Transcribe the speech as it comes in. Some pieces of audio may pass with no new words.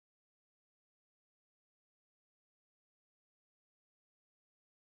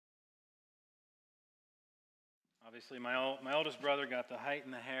Obviously, my oldest brother got the height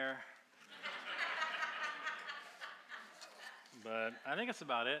and the hair, but I think that's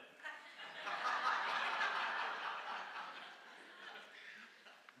about it.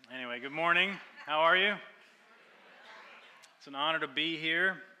 Anyway, good morning. How are you? It's an honor to be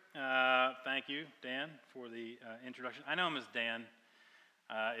here. Thank you, Dan, for the introduction. I know him as Dan.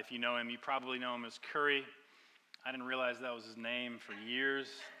 If you know him, you probably know him as Curry. I didn't realize that was his name for years.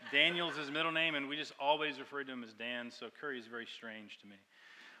 Daniel's his middle name, and we just always referred to him as Dan, so Curry is very strange to me.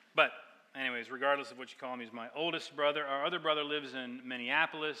 But anyways, regardless of what you call him, he's my oldest brother. Our other brother lives in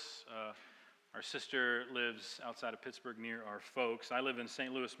Minneapolis. Our sister lives outside of Pittsburgh near our folks. I live in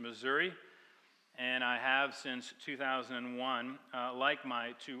St. Louis, Missouri, and I have since 2001. Like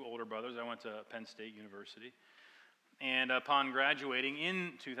my two older brothers, I went to Penn State University. And upon graduating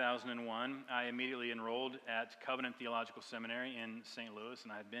in 2001, I immediately enrolled at Covenant Theological Seminary in St. Louis,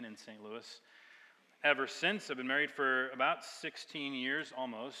 and I've been in St. Louis ever since. I've been married for about 16 years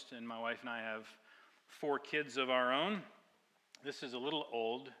almost, and my wife and I have 4 kids of our own. This is a little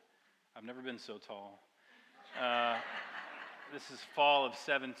old. I've never been so tall. This is fall of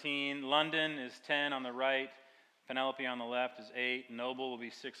 17. London is 10 on the right. Penelope on the left is 8. Noble will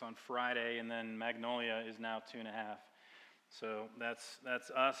be 6 on Friday, and then Magnolia is now 2.5. So that's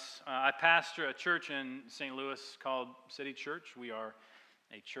us. I pastor a church in St. Louis called City Church. We are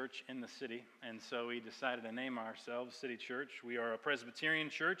a church in the city, and so we decided to name ourselves City Church. We are a Presbyterian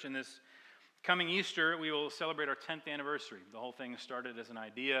church, and this coming Easter, we will celebrate our 10th anniversary. The whole thing started as an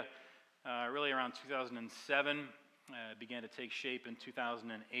idea really around 2007. It began to take shape in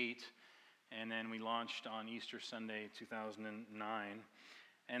 2008, and then we launched on Easter Sunday 2009.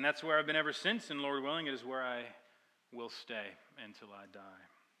 And that's where I've been ever since, and Lord willing, it is where I will stay until I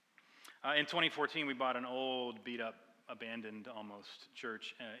die. In 2014, we bought an old, beat-up, abandoned almost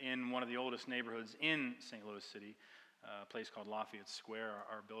church in one of the oldest neighborhoods in St. Louis City, a place called Lafayette Square.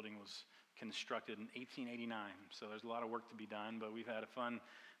 Our building was constructed in 1889, so there's a lot of work to be done, but we've had a fun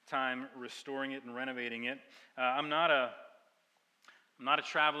time restoring it and renovating it. I'm not a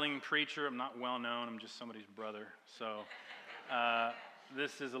traveling preacher. I'm not well known. I'm just somebody's brother. So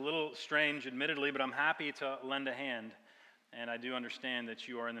this is a little strange, admittedly, but I'm happy to lend a hand. And I do understand that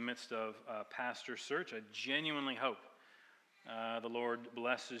you are in the midst of a pastor search. I genuinely hope the Lord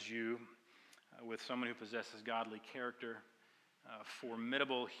blesses you with someone who possesses godly character,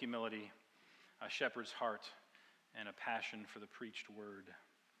 formidable humility, a shepherd's heart, and a passion for the preached word.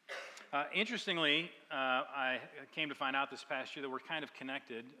 Interestingly, I came to find out this past year that we're kind of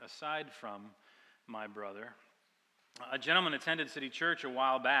connected, aside from my brother. A gentleman attended City Church a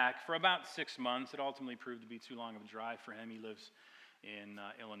while back for about 6 months. It ultimately proved to be too long of a drive for him. He lives in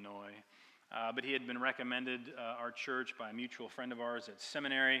Illinois. But he had been recommended our church by a mutual friend of ours at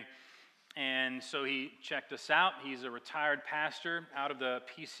seminary. And so he checked us out. He's a retired pastor out of the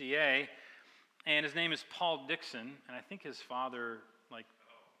PCA. And his name is Paul Dixon. And I think his father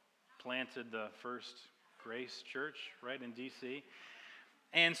planted the first Grace Church right in D.C.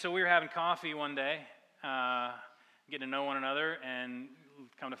 And so we were having coffee one day, getting to know one another, and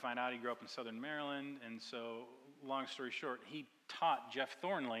come to find out he grew up in Southern Maryland. And so, long story short, he taught Jeff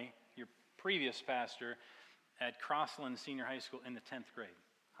Thornley, your previous pastor, at Crossland Senior High School in the 10th grade.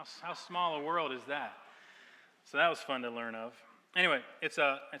 How small a world is that? So that was fun to learn of. Anyway, it's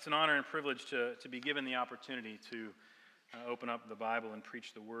an honor and privilege to be given the opportunity to open up the Bible and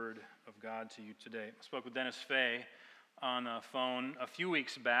preach the Word of God to you today. I spoke with Dennis Fay on the phone a few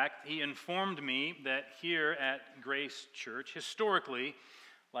weeks back. He informed me that here at Grace Church, historically,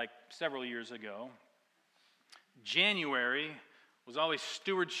 like several years ago, January was always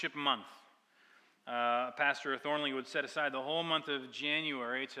Stewardship Month. Pastor Thornley would set aside the whole month of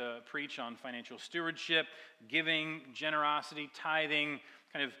January to preach on financial stewardship, giving, generosity, tithing,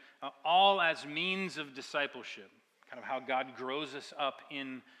 kind of all as means of discipleship. Kind of how God grows us up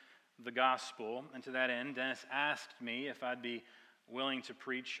in the gospel. And to that end, Dennis asked me if I'd be willing to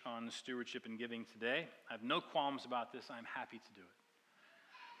preach on stewardship and giving today. I have no qualms about this. I'm happy to do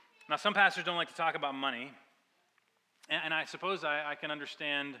it. Now, some pastors don't like to talk about money, and I suppose I can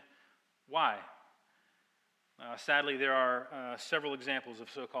understand why. Sadly, there are several examples of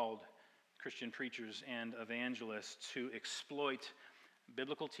so-called Christian preachers and evangelists who exploit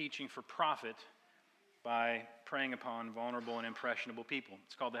biblical teaching for profit by preying upon vulnerable and impressionable people.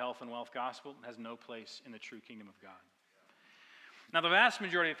 It's called the health and wealth gospel. It has no place in the true kingdom of God. Now, the vast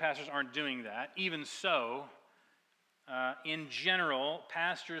majority of pastors aren't doing that. Even so, in general,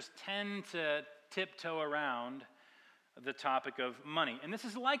 pastors tend to tiptoe around the topic of money. And this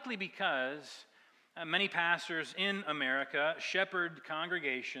is likely because Many pastors in America shepherd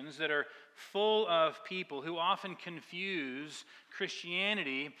congregations that are full of people who often confuse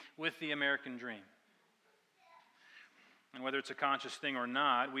Christianity with the American dream. And whether it's a conscious thing or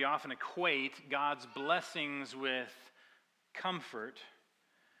not, we often equate God's blessings with comfort.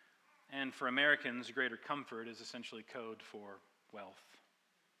 And for Americans, greater comfort is essentially code for wealth.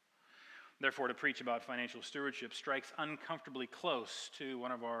 Therefore, to preach about financial stewardship strikes uncomfortably close to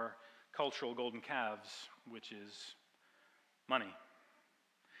one of our cultural golden calves, which is money.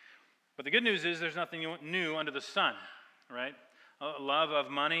 But the good news is there's nothing new under the sun, right? Love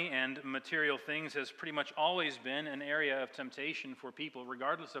of money and material things has pretty much always been an area of temptation for people,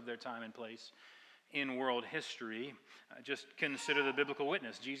 regardless of their time and place in world history. Just consider the biblical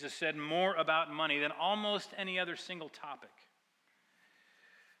witness. Jesus said more about money than almost any other single topic.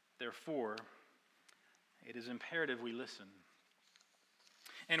 Therefore, it is imperative we listen.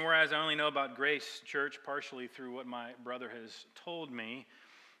 And whereas I only know about Grace Church partially through what my brother has told me,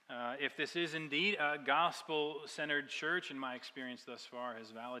 if this is indeed a gospel-centered church, and my experience thus far has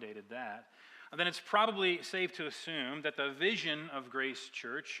validated that, then it's probably safe to assume that the vision of Grace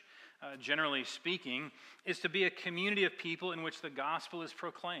Church, generally speaking, is to be a community of people in which the gospel is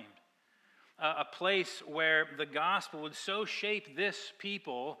proclaimed. A place where the gospel would so shape this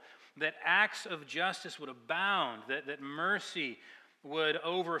people that acts of justice would abound, that mercy would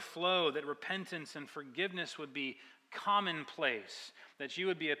overflow, that repentance and forgiveness would be commonplace, that you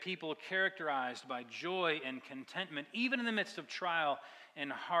would be a people characterized by joy and contentment, even in the midst of trial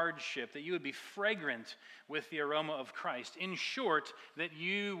and hardship, that you would be fragrant with the aroma of Christ. In short, that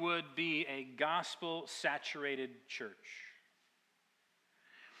you would be a gospel-saturated church.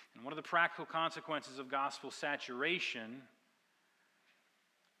 And one of the practical consequences of gospel saturation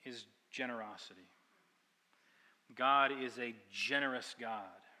is generosity. God is a generous God.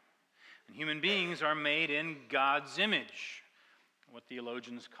 And human beings are made in God's image, what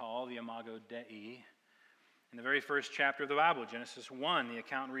theologians call the imago Dei. In the very first chapter of the Bible, Genesis 1, the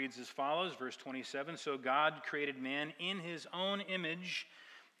account reads as follows, verse 27, "So God created man in his own image.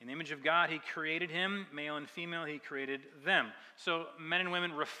 In the image of God he created him, male and female he created them." So men and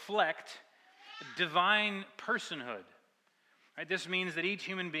women reflect divine personhood. Right? This means that each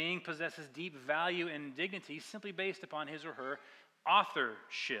human being possesses deep value and dignity simply based upon his or her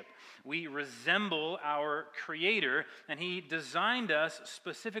authorship. We resemble our Creator, and He designed us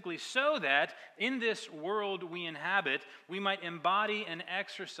specifically so that in this world we inhabit, we might embody and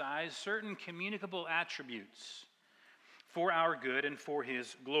exercise certain communicable attributes for our good and for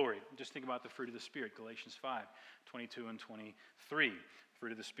His glory. Just think about the fruit of the Spirit, Galatians 5:22 and 23.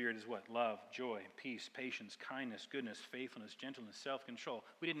 Fruit of the Spirit is what? Love, joy, peace, patience, kindness, goodness, faithfulness, gentleness, self-control.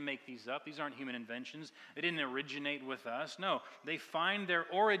 We didn't make these up. These aren't human inventions. They didn't originate with us. No, they find their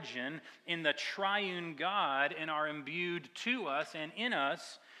origin in the triune God and are imbued to us and in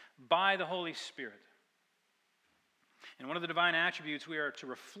us by the Holy Spirit. And one of the divine attributes we are to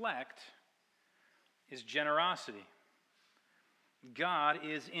reflect is generosity. God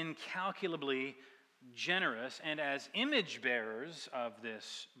is incalculably generous, and as image bearers of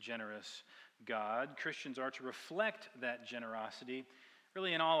this generous God, Christians are to reflect that generosity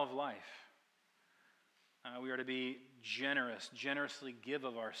really in all of life. We are to be generous, generously give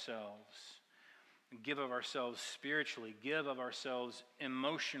of ourselves spiritually, give of ourselves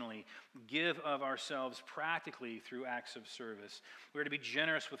emotionally, give of ourselves practically through acts of service. We are to be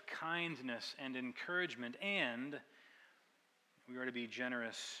generous with kindness and encouragement, and we are to be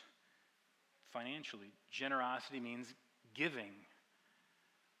generous financially. Generosity means giving,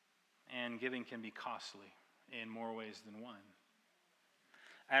 and giving can be costly in more ways than one.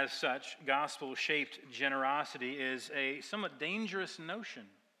 As such, gospel-shaped generosity is a somewhat dangerous notion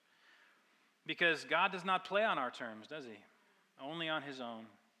because God does not play on our terms, does He? Only on His own.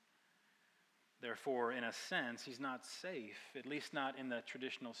 Therefore, in a sense, He's not safe, at least not in the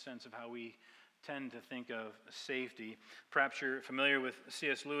traditional sense of how we tend to think of safety. Perhaps you're familiar with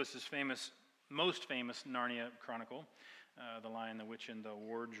C.S. Lewis's most famous Narnia chronicle, The Lion, the Witch, and the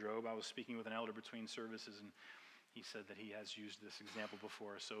Wardrobe. I was speaking with an elder between services, and he said that he has used this example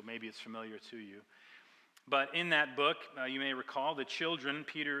before, so maybe it's familiar to you. But in that book, you may recall, the children,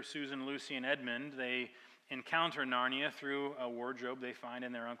 Peter, Susan, Lucy, and Edmund, they encounter Narnia through a wardrobe they find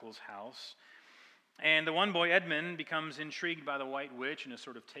in their uncle's house. And the one boy, Edmund, becomes intrigued by the White Witch and is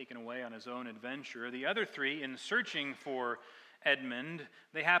sort of taken away on his own adventure. The other three, in searching for Edmund,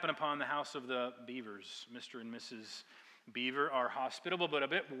 they happen upon the house of the Beavers. Mr. and Mrs. Beaver are hospitable but a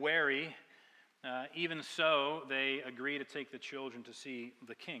bit wary. Even so, they agree to take the children to see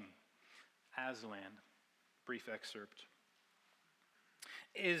the king, Aslan. Brief excerpt.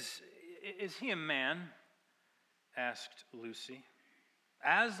 Is Is he a man? Asked Lucy.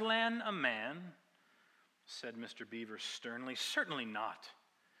 Aslan a man? Said Mr. Beaver sternly. Certainly not.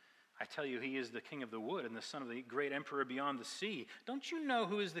 I tell you, he is the king of the wood and the son of the great emperor beyond the sea. Don't you know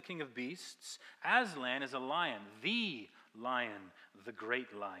who is the king of beasts? Aslan is a lion, the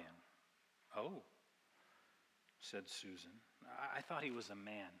great lion. Oh, said Susan. I thought he was a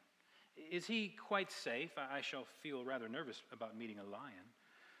man. Is he quite safe? I shall feel rather nervous about meeting a lion.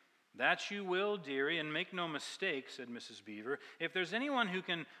 That you will, dearie, and make no mistake, said Mrs. Beaver. If there's anyone who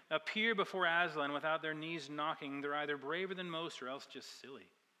can appear before Aslan without their knees knocking, they're either braver than most or else just silly.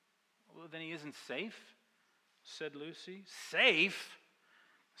 Well, then he isn't safe, said Lucy. Safe,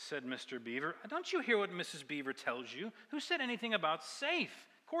 said Mr. Beaver. Don't you hear what Mrs. Beaver tells you? Who said anything about safe?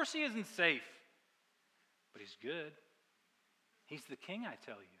 Of course he isn't safe. But he's good. He's the king, I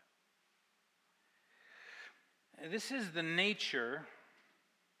tell you. This is the nature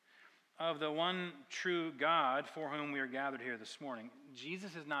of the one true God for whom we are gathered here this morning.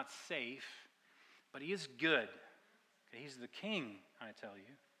 Jesus is not safe, but he is good. Okay, he's the king, I tell you.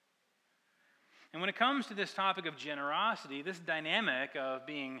 And when it comes to this topic of generosity, this dynamic of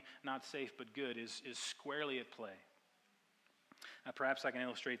being not safe but good is squarely at play. Perhaps I can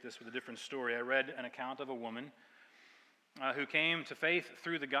illustrate this with a different story. I read an account of a woman who came to faith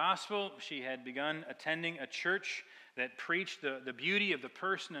through the gospel. She had begun attending a church that preached the beauty of the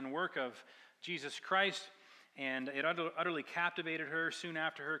person and work of Jesus Christ, and it utterly captivated her. Soon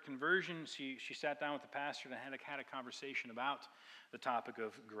after her conversion, she sat down with the pastor and had a conversation about the topic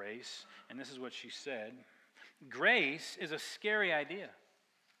of grace, and this is what she said. Grace is a scary idea.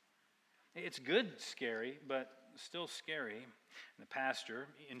 It's good scary, but still scary. And the pastor,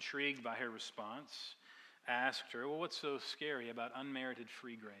 intrigued by her response, asked her, well, what's so scary about unmerited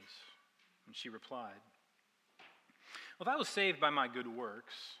free grace? And she replied, well, if I was saved by my good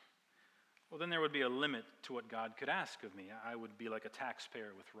works, well, then there would be a limit to what God could ask of me. I would be like a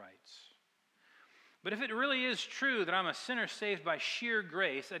taxpayer with rights. But if it really is true that I'm a sinner saved by sheer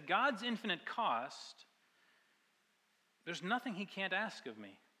grace at God's infinite cost, there's nothing he can't ask of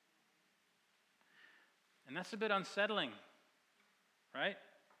me. And that's a bit unsettling, right?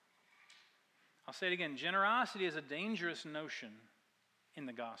 I'll say it again. Generosity is a dangerous notion in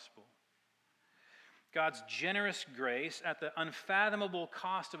the gospel. God's generous grace at the unfathomable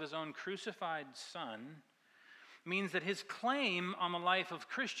cost of his own crucified son means that his claim on the life of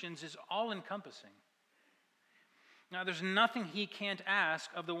Christians is all-encompassing. Now, there's nothing he can't ask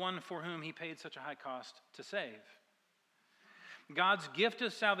of the one for whom he paid such a high cost to save. God's gift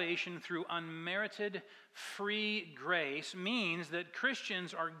of salvation through unmerited free grace means that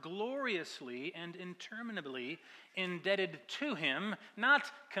Christians are gloriously and interminably indebted to him,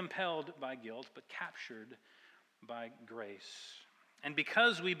 not compelled by guilt, but captured by grace. And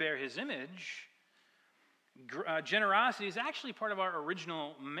because we bear his image, generosity is actually part of our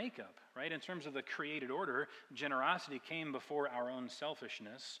original makeup, right? In terms of the created order, generosity came before our own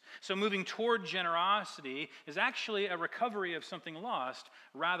selfishness. So moving toward generosity is actually a recovery of something lost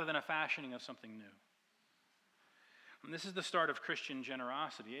rather than a fashioning of something new. And this is the start of Christian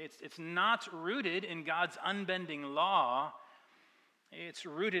generosity. It's not rooted in God's unbending law. It's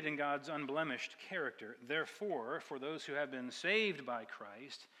rooted in God's unblemished character. Therefore, for those who have been saved by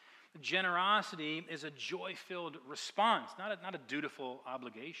Christ, generosity is a joy-filled response, not a dutiful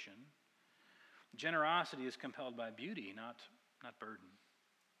obligation. Generosity is compelled by beauty, not burden.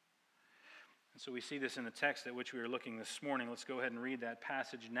 And so we see this in the text at which we are looking this morning. Let's go ahead and read that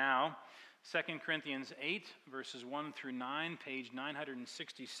passage now. 2 Corinthians 8, verses 1 through 9, page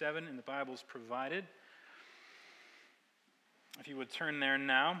 967 in the Bibles provided. If you would turn there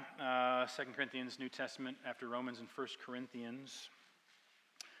now, 2 Corinthians, New Testament, after Romans and 1 Corinthians.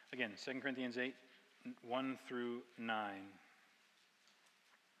 Again, 2 Corinthians 8, 1 through 9.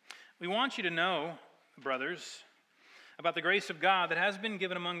 We want you to know, brothers, about the grace of God that has been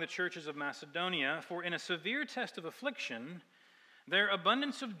given among the churches of Macedonia, for in a severe test of affliction, their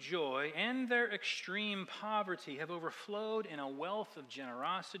abundance of joy and their extreme poverty have overflowed in a wealth of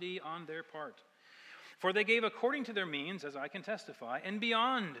generosity on their part. For they gave according to their means, as I can testify, and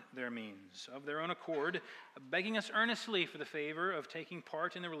beyond their means, of their own accord, begging us earnestly for the favor of taking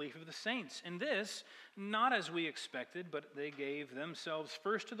part in the relief of the saints. And this, not as we expected, but they gave themselves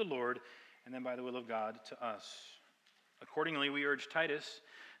first to the Lord, and then by the will of God to us. Accordingly, we urge Titus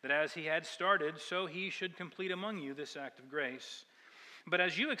that as he had started, so he should complete among you this act of grace. But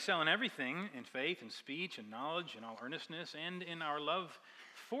as you excel in everything, in faith and speech and knowledge and all earnestness, and in our love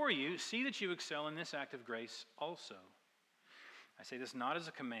for you, see that you excel in this act of grace also. I say this not as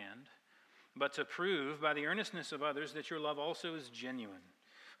a command, but to prove by the earnestness of others that your love also is genuine.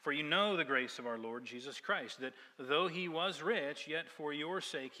 For you know the grace of our Lord Jesus Christ, that though he was rich, yet for your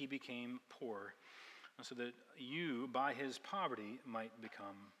sake he became poor, so that you by his poverty might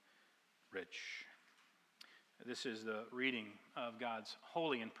become rich. This is the reading of God's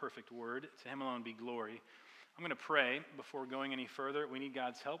holy and perfect word. To him alone be glory. I'm going to pray before going any further. We need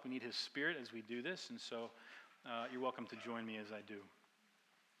God's help. We need his Spirit as we do this, and so you're welcome to join me as I do.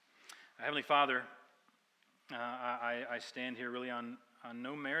 Heavenly Father, I stand here really on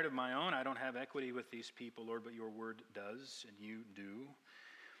no merit of my own. I don't have equity with these people, Lord, but your word does, and you do.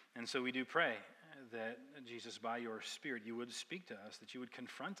 And so we do pray that, Jesus, by your Spirit, you would speak to us, that you would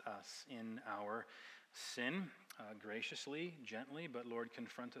confront us in our sin, graciously, gently, but Lord,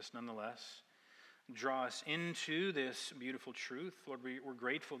 confront us nonetheless. Draw us into this beautiful truth. Lord, we're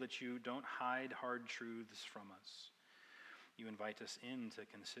grateful that you don't hide hard truths from us. You invite us in to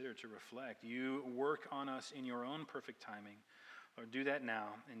consider, to reflect. You work on us in your own perfect timing. Lord, do that now.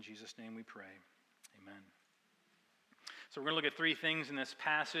 In Jesus' name we pray. Amen. So we're going to look at three things in this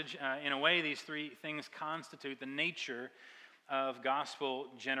passage. In a way, these three things constitute the nature of gospel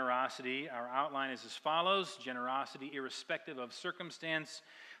generosity. Our outline is as follows: generosity irrespective of circumstance,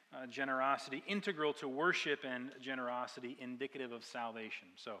 generosity integral to worship, and generosity indicative of salvation.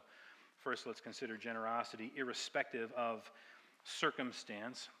 So first, let's consider generosity irrespective of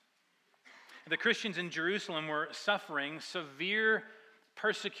circumstance. The Christians in Jerusalem were suffering severe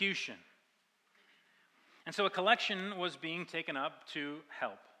persecution. And so a collection was being taken up to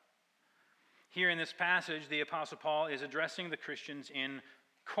help. Here in this passage, the Apostle Paul is addressing the Christians in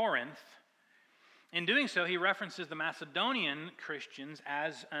Corinth. In doing so, he references the Macedonian Christians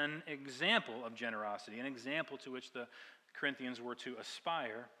as an example of generosity, an example to which the Corinthians were to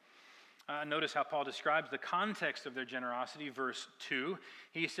aspire. Notice how Paul describes the context of their generosity. Verse 2,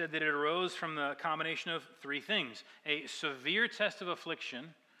 he said that it arose from the combination of three things: a severe test of affliction,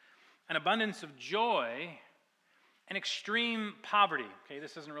 an abundance of joy, and extreme poverty. Okay,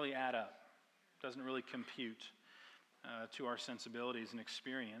 this doesn't really add up. Doesn't really compute to our sensibilities and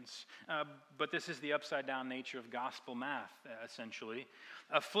experience. But this is the upside-down nature of gospel math, essentially.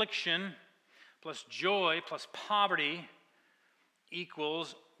 Affliction plus joy plus poverty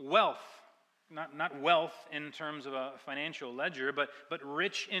equals wealth. Not wealth in terms of a financial ledger, but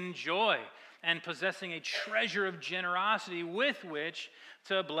rich in joy and possessing a treasure of generosity with which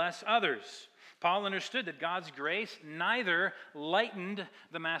to bless others. Paul understood that God's grace neither lightened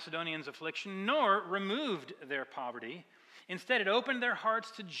the Macedonians' affliction nor removed their poverty. Instead, it opened their hearts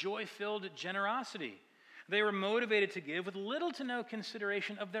to joy-filled generosity. They were motivated to give with little to no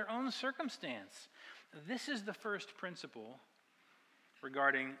consideration of their own circumstance. This is the first principle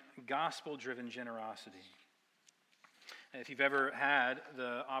regarding gospel-driven generosity. If you've ever had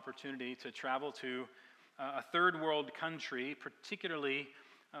the opportunity to travel to a third world country, particularly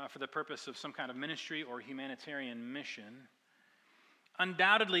for the purpose of some kind of ministry or humanitarian mission,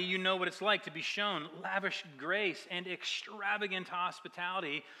 undoubtedly you know what it's like to be shown lavish grace and extravagant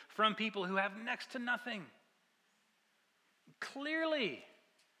hospitality from people who have next to nothing. Clearly,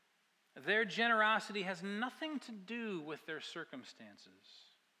 their generosity has nothing to do with their circumstances.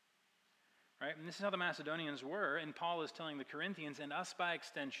 Right? And this is how the Macedonians were, and Paul is telling the Corinthians, and us by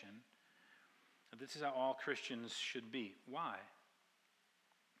extension, that this is how all Christians should be. Why?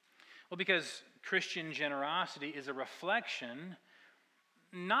 Well, because Christian generosity is a reflection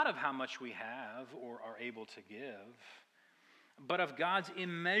not of how much we have or are able to give, but of God's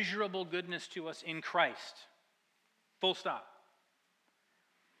immeasurable goodness to us in Christ. Full stop.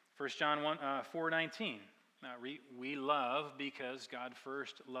 1 John 4:19. We love because God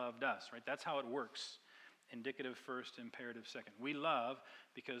first loved us, right? That's how it works. Indicative first, imperative second. We love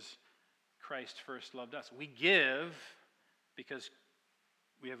because Christ first loved us. We give because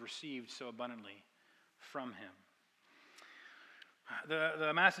we have received so abundantly from him.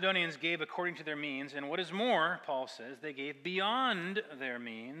 The Macedonians gave according to their means, and what is more, Paul says, they gave beyond their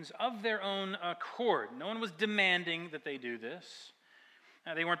means of their own accord. No one was demanding that they do this.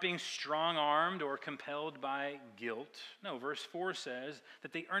 They weren't being strong-armed or compelled by guilt. No, verse 4 says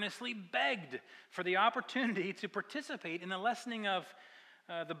that they earnestly begged for the opportunity to participate in the lessening of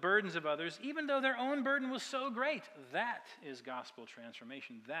the burdens of others, even though their own burden was so great. That is gospel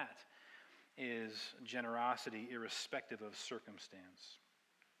transformation. That is generosity irrespective of circumstance.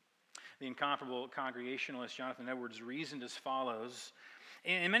 The incomparable Congregationalist Jonathan Edwards reasoned as follows: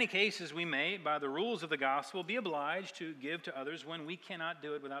 in many cases, we may, by the rules of the gospel, be obliged to give to others when we cannot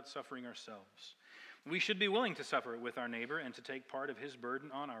do it without suffering ourselves. We should be willing to suffer with our neighbor and to take part of his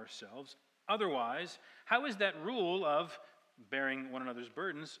burden on ourselves. Otherwise, how is that rule of bearing one another's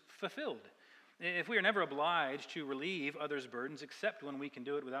burdens fulfilled? If we are never obliged to relieve others' burdens except when we can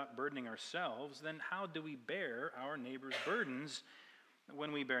do it without burdening ourselves, then how do we bear our neighbor's burdens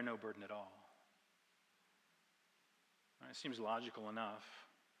when we bear no burden at all? It seems logical enough.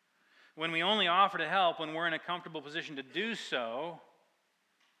 When we only offer to help when we're in a comfortable position to do so,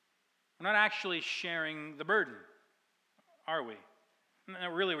 we're not actually sharing the burden, are we? No,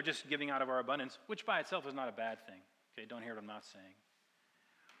 really, we're just giving out of our abundance, which by itself is not a bad thing. Okay, don't hear what I'm not saying.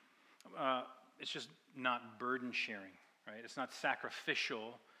 It's just not burden sharing, right? It's not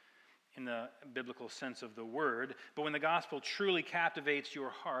sacrificial in the biblical sense of the word. But when the gospel truly captivates your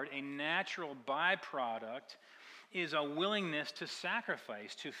heart, a natural byproduct is a willingness to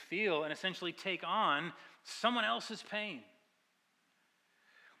sacrifice, to feel and essentially take on someone else's pain.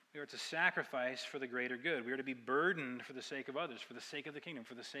 We are to sacrifice for the greater good. We are to be burdened for the sake of others, for the sake of the kingdom,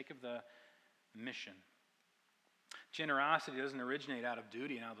 for the sake of the mission. Generosity doesn't originate out of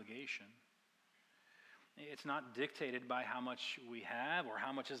duty and obligation. It's not dictated by how much we have or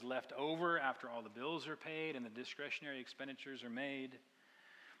how much is left over after all the bills are paid and the discretionary expenditures are made.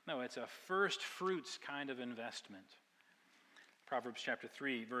 No, it's a first fruits kind of investment. Proverbs chapter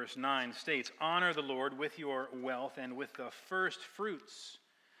 3, verse 9 states, "Honor the Lord with your wealth and with the first fruits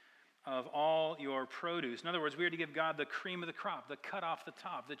of all your produce." In other words, we are to give God the cream of the crop, the cut off the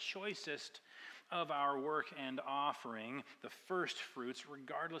top, the choicest of our work and offering, the first fruits,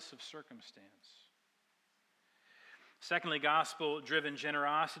 regardless of circumstance. Secondly, gospel-driven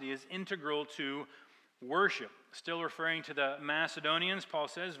generosity is integral to worship. Still referring to the Macedonians, Paul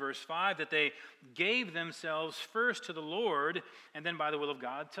says, verse 5, that they gave themselves first to the Lord and then by the will of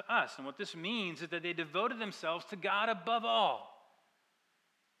God to us. And what this means is that they devoted themselves to God above all.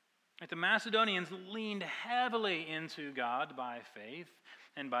 The Macedonians leaned heavily into God by faith,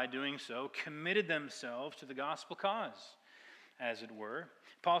 and by doing so, committed themselves to the gospel cause, as it were.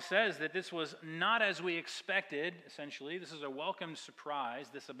 Paul says that this was not as we expected, essentially. This is a welcome surprise,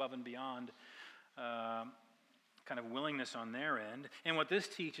 this above and beyond kind of willingness on their end. And what this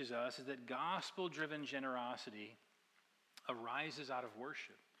teaches us is that gospel-driven generosity arises out of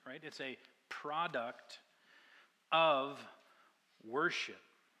worship, right? It's a product of worship.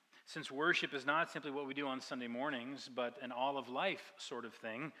 Since worship is not simply what we do on Sunday mornings, but an all-of-life sort of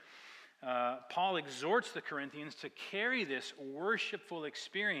thing, Paul exhorts the Corinthians to carry this worshipful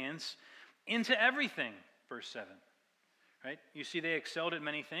experience into everything, verse 7. Right? You see, they excelled at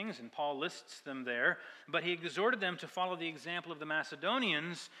many things, and Paul lists them there, but he exhorted them to follow the example of the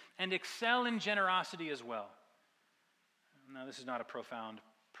Macedonians and excel in generosity as well. Now, this is not a profound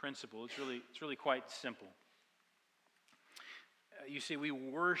principle. It's really quite simple. You see, we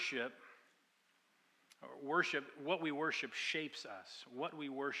worship, what we worship shapes us. What we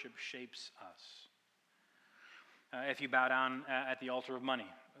worship shapes us. If you bow down at the altar of money,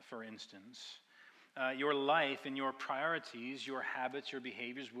 for instance, your life and your priorities, your habits, your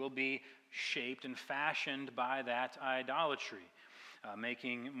behaviors will be shaped and fashioned by that idolatry.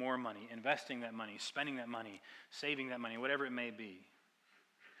 Making more money, investing that money, spending that money, saving that money, whatever it may be.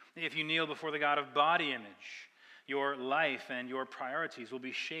 If you kneel before the God of body image, your life and your priorities will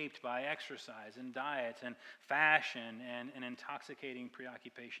be shaped by exercise and diet and fashion and an intoxicating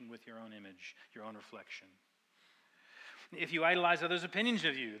preoccupation with your own image, your own reflection. If you idolize others' opinions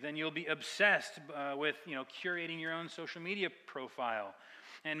of you, then you'll be obsessed with curating your own social media profile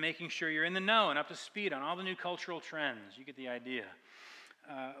and making sure you're in the know and up to speed on all the new cultural trends. You get the idea.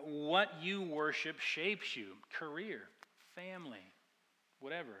 What you worship shapes you. Career, family,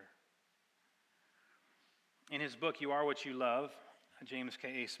 whatever. In his book, You Are What You Love, James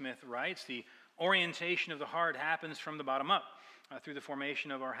K.A. Smith writes, the orientation of the heart happens from the bottom up through the formation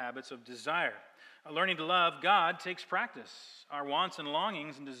of our habits of desire. Learning to love God takes practice. Our wants and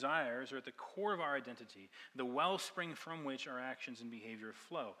longings and desires are at the core of our identity, the wellspring from which our actions and behavior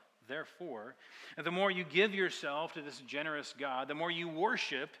flow. Therefore, the more you give yourself to this generous God, the more you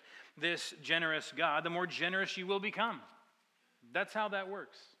worship this generous God, the more generous you will become. That's how that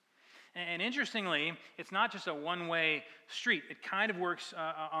works. And interestingly, it's not just a one-way street. It kind of works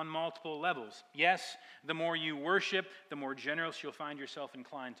on multiple levels. Yes, the more you worship, the more generous you'll find yourself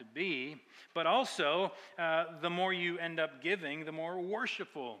inclined to be. But also, the more you end up giving, the more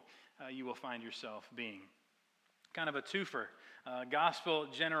worshipful you will find yourself being. Kind of a twofer. Gospel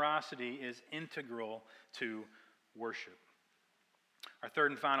generosity is integral to worship. Our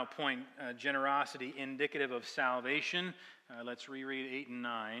third and final point, generosity indicative of salvation. Let's reread 8 and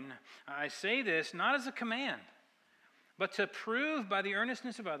 9. I say this not as a command, but to prove by the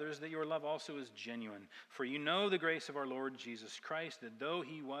earnestness of others that your love also is genuine. For you know the grace of our Lord Jesus Christ, that though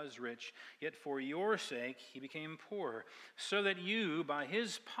he was rich, yet for your sake he became poor, so that you, by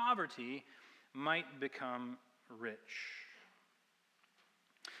his poverty, might become rich.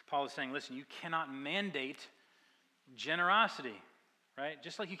 Paul is saying, listen, you cannot mandate generosity, right?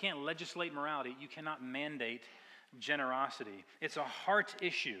 Just like you can't legislate morality, you cannot mandate generosity. It's a heart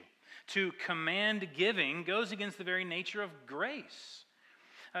issue. To command giving goes against the very nature of grace.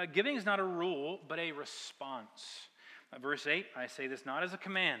 Giving is not a rule, but a response. Verse 8, I say this not as a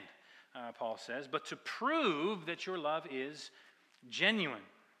command, Paul says, but to prove that your love is genuine.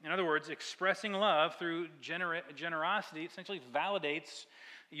 In other words, expressing love through generosity essentially validates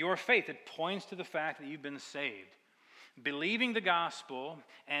your faith. It points to the fact that you've been saved. Believing the gospel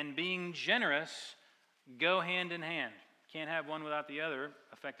and being generous go hand in hand. Can't have one without the other,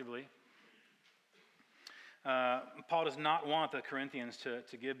 effectively. Paul does not want the Corinthians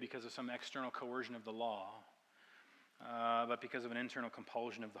to give because of some external coercion of the law, but because of an internal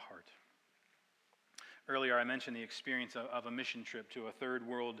compulsion of the heart. Earlier, I mentioned the experience of a mission trip to a third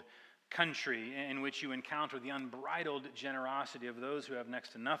world country in which you encounter the unbridled generosity of those who have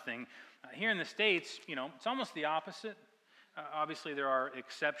next to nothing. Here in the States, it's almost the opposite. Obviously, there are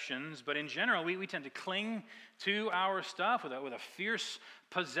exceptions, but in general, we tend to cling to our stuff with a fierce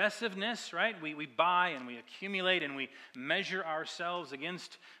possessiveness, right? We buy and we accumulate and we measure ourselves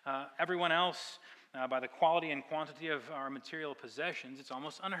against everyone else by the quality and quantity of our material possessions. It's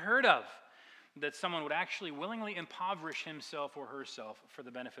almost unheard of that someone would actually willingly impoverish himself or herself for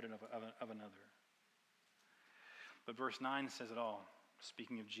the benefit of another. But verse 9 says it all,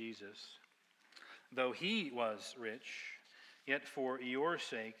 speaking of Jesus. Though he was rich, yet for your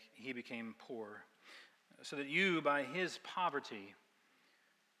sake he became poor, so that you by his poverty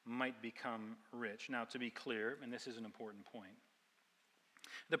might become rich. Now, to be clear, and this is an important point,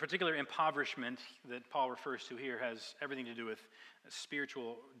 the particular impoverishment that Paul refers to here has everything to do with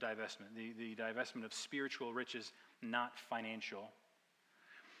spiritual divestment, the divestment of spiritual riches, not financial.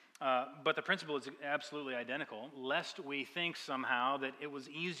 But the principle is absolutely identical, lest we think somehow that it was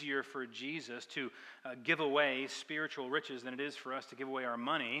easier for Jesus to give away spiritual riches than it is for us to give away our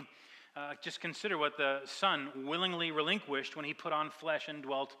money. Just consider what the Son willingly relinquished when he put on flesh and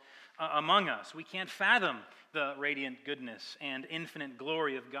dwelt among us. We can't fathom the radiant goodness and infinite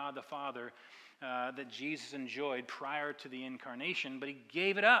glory of God the Father that Jesus enjoyed prior to the incarnation, but he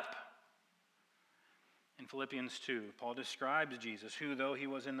gave it up. In Philippians 2, Paul describes Jesus, who, though he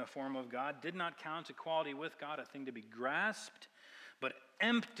was in the form of God, did not count equality with God a thing to be grasped, but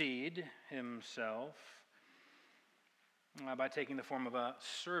emptied himself by taking the form of a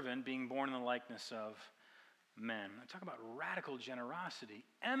servant, being born in the likeness of men. Talk about radical generosity.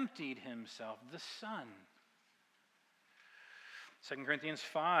 Emptied himself, the Son. 2 Corinthians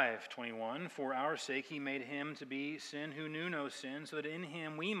 5:21, for our sake he made him to be sin who knew no sin, so that in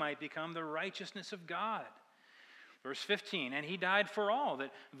him we might become the righteousness of God. Verse 15, and he died for all,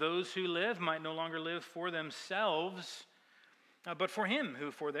 that those who live might no longer live for themselves, but for him who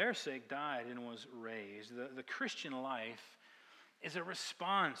for their sake died and was raised. The Christian life is a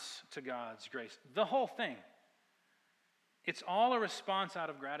response to God's grace. The whole thing. It's all a response out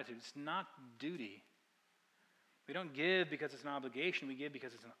of gratitude. It's not duty. We don't give because it's an obligation. We give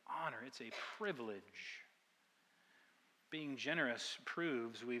because it's an honor. It's a privilege. Being generous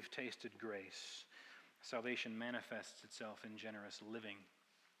proves we've tasted grace. Salvation manifests itself in generous living.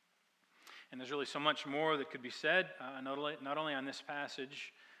 And there's really so much more that could be said, not only on this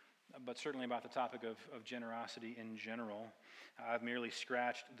passage, but certainly about the topic of generosity in general. I've merely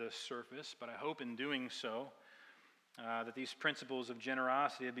scratched the surface, but I hope in doing so that these principles of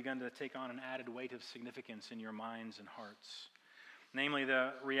generosity have begun to take on an added weight of significance in your minds and hearts. Namely,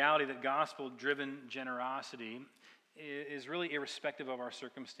 the reality that gospel-driven generosity is really irrespective of our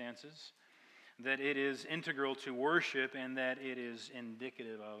circumstances, that it is integral to worship, and that it is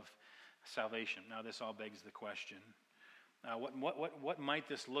indicative of salvation. Now, this all begs the question, what might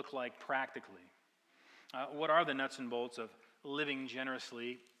this look like practically? What are the nuts and bolts of living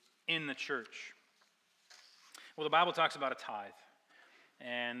generously in the church? Well, the Bible talks about a tithe,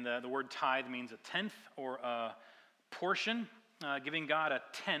 and the word tithe means a tenth or a portion. Giving God a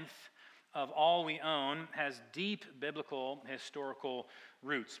tenth of all we own has deep biblical historical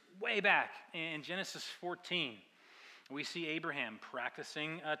roots. Way back in Genesis 14, we see Abraham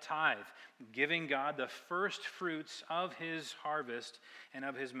practicing a tithe, giving God the first fruits of his harvest and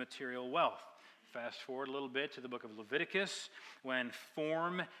of his material wealth. Fast forward a little bit to the book of Leviticus, when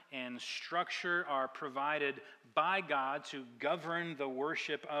form and structure are provided by God to govern the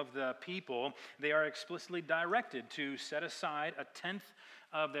worship of the people. They are explicitly directed to set aside a tenth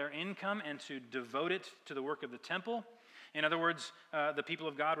of their income and to devote it to the work of the temple. In other words, the people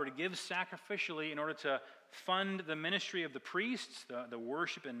of God were to give sacrificially in order to fund the ministry of the priests, the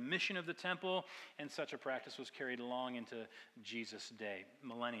worship and mission of the temple, and such a practice was carried along into Jesus' day,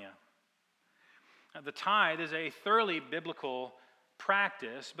 millennia. The tithe is a thoroughly biblical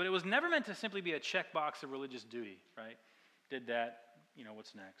practice, but it was never meant to simply be a checkbox of religious duty, right? Did that,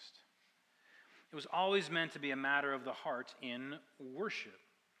 what's next? It was always meant to be a matter of the heart in worship.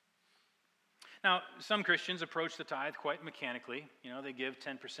 Now, some Christians approach the tithe quite mechanically. They give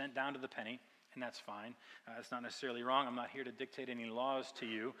 10% down to the penny, and that's fine. It's not necessarily wrong. I'm not here to dictate any laws to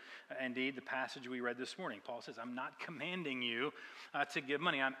you. Indeed, the passage we read this morning, Paul says, I'm not commanding you to give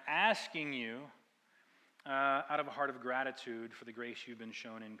money. I'm asking you out of a heart of gratitude for the grace you've been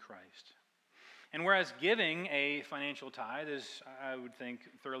shown in Christ. And whereas giving a financial tithe is, I would think,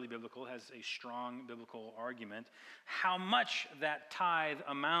 thoroughly biblical, has a strong biblical argument, how much that tithe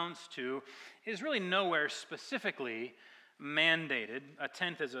amounts to is really nowhere specifically mandated. A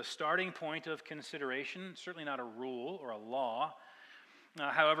tenth is a starting point of consideration, certainly not a rule or a law.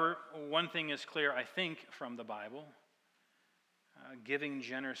 However, one thing is clear, I think, from the Bible. Giving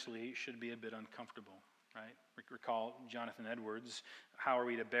generously should be a bit uncomfortable. Right? Recall Jonathan Edwards, how are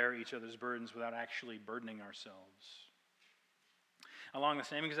we to bear each other's burdens without actually burdening ourselves? Along the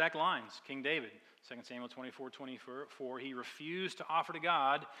same exact lines, King David, 2 Samuel 24, he refused to offer to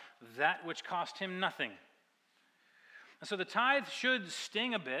God that which cost him nothing. And so the tithe should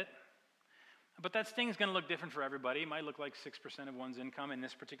sting a bit, but that sting is going to look different for everybody. It might look like 6% of one's income in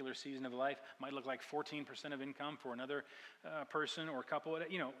this particular season of life. It might look like 14% of income for another person or couple.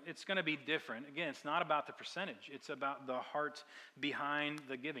 It's going to be different. Again, it's not about the percentage. It's about the heart behind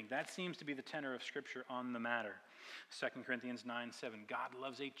the giving. That seems to be the tenor of Scripture on the matter. 2 Corinthians 9:7, God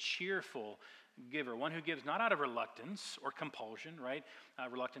loves a cheerful giver, one who gives not out of reluctance or compulsion, right?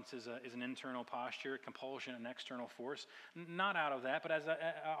 Reluctance is an internal posture, compulsion an external force. Not out of that, but as a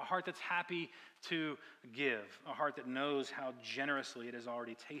heart that's happy to give, a heart that knows how generously it has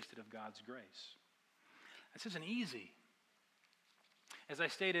already tasted of God's grace. This isn't easy. As I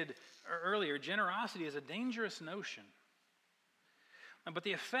stated earlier, generosity is a dangerous notion. But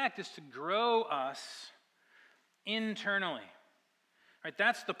the effect is to grow us internally. Right?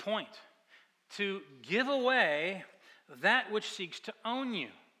 That's the point. To give away that which seeks to own you,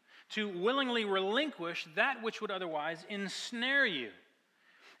 to willingly relinquish that which would otherwise ensnare you.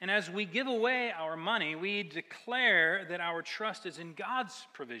 And as we give away our money, we declare that our trust is in God's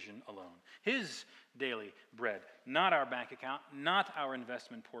provision alone, His daily bread, not our bank account, not our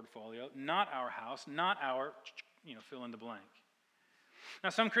investment portfolio, not our house, not our, fill in the blank. Now,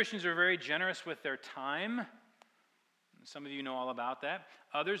 some Christians are very generous with their time. Some of you know all about that.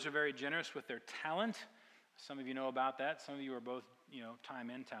 Others are very generous with their talent. Some of you know about that. Some of you are both, time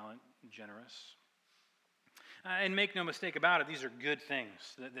and talent generous. And make no mistake about it, these are good things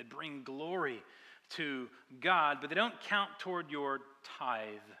that bring glory to God, but they don't count toward your tithe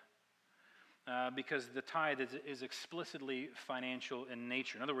because the tithe is explicitly financial in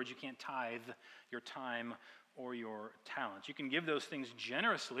nature. In other words, you can't tithe your time or your talents. You can give those things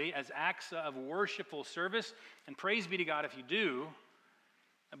generously as acts of worshipful service, and praise be to God if you do,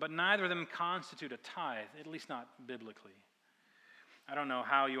 but neither of them constitute a tithe, at least not biblically. I don't know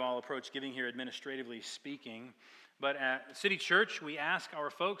how you all approach giving here administratively speaking, but at City Church, we ask our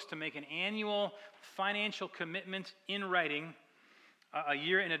folks to make an annual financial commitment in writing a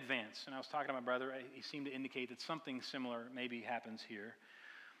year in advance. And I was talking to my brother, he seemed to indicate that something similar maybe happens here.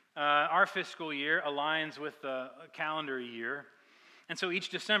 Our fiscal year aligns with the calendar year. And so each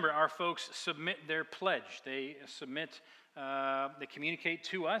December, our folks submit their pledge. They communicate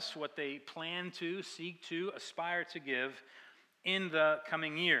to us what they plan to, seek to, aspire to give in the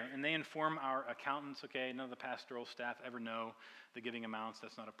coming year. And they inform our accountants, none of the pastoral staff ever know the giving amounts.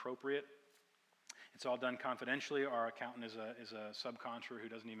 That's not appropriate. It's all done confidentially. Our accountant is a subcontractor who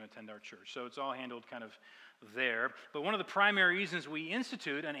doesn't even attend our church. So it's all handled kind of there. But one of the primary reasons we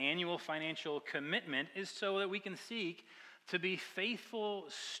institute an annual financial commitment is so that we can seek to be faithful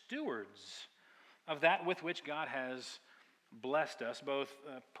stewards of that with which God has blessed us, both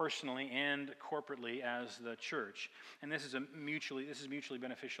personally and corporately as the church. And this is mutually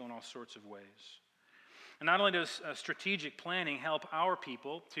beneficial in all sorts of ways. And not only does strategic planning help our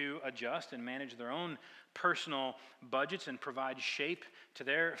people to adjust and manage their own personal budgets and provide shape to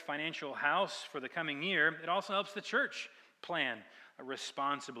their financial house for the coming year, it also helps the church plan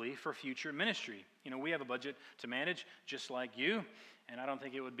responsibly for future ministry. We have a budget to manage just like you, and I don't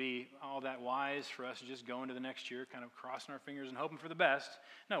think it would be all that wise for us to just go into the next year kind of crossing our fingers and hoping for the best.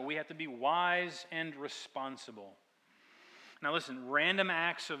 No, we have to be wise and responsible. Now listen, random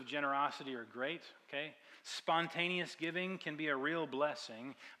acts of generosity are great, okay? Spontaneous giving can be a real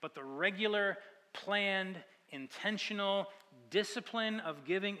blessing, but the regular planned, intentional discipline of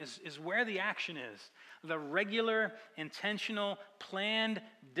giving is where the action is. The regular, intentional, planned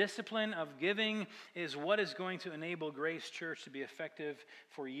discipline of giving is what is going to enable Grace Church to be effective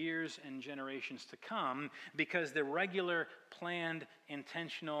for years and generations to come, because the regular, planned,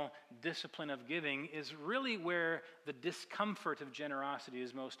 intentional discipline of giving is really where the discomfort of generosity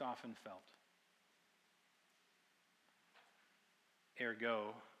is most often felt.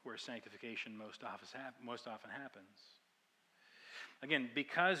 Ergo, where sanctification most often happens. Again,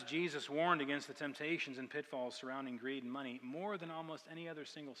 because Jesus warned against the temptations and pitfalls surrounding greed and money more than almost any other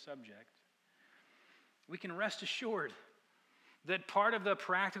single subject, we can rest assured that part of the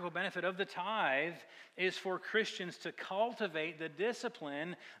practical benefit of the tithe is for Christians to cultivate the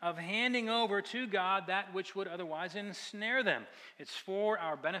discipline of handing over to God that which would otherwise ensnare them. It's for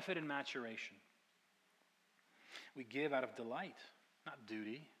our benefit and maturation. We give out of delight, not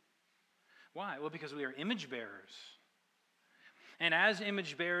duty. Why? Well, because we are image bearers. And as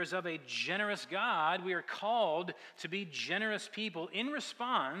image bearers of a generous God, we are called to be generous people in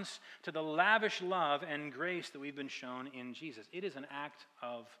response to the lavish love and grace that we've been shown in Jesus. It is an act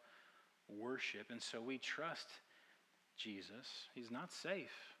of worship, and so we trust Jesus. He's not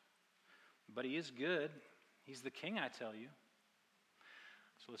safe, but he is good. He's the King, I tell you.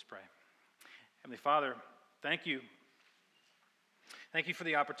 So let's pray. Heavenly Father, thank you. Thank you for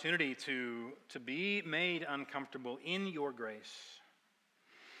the opportunity to be made uncomfortable in your grace.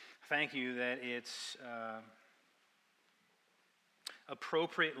 Thank you that it's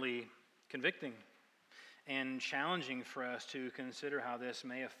appropriately convicting and challenging for us to consider how this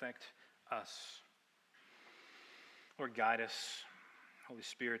may affect us. Lord, guide us. Holy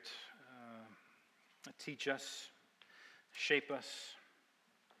Spirit, teach us, shape us.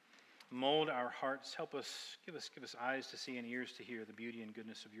 Mold our hearts. Help us, give us eyes to see and ears to hear the beauty and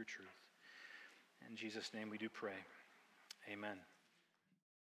goodness of your truth. In Jesus' name we do pray. Amen.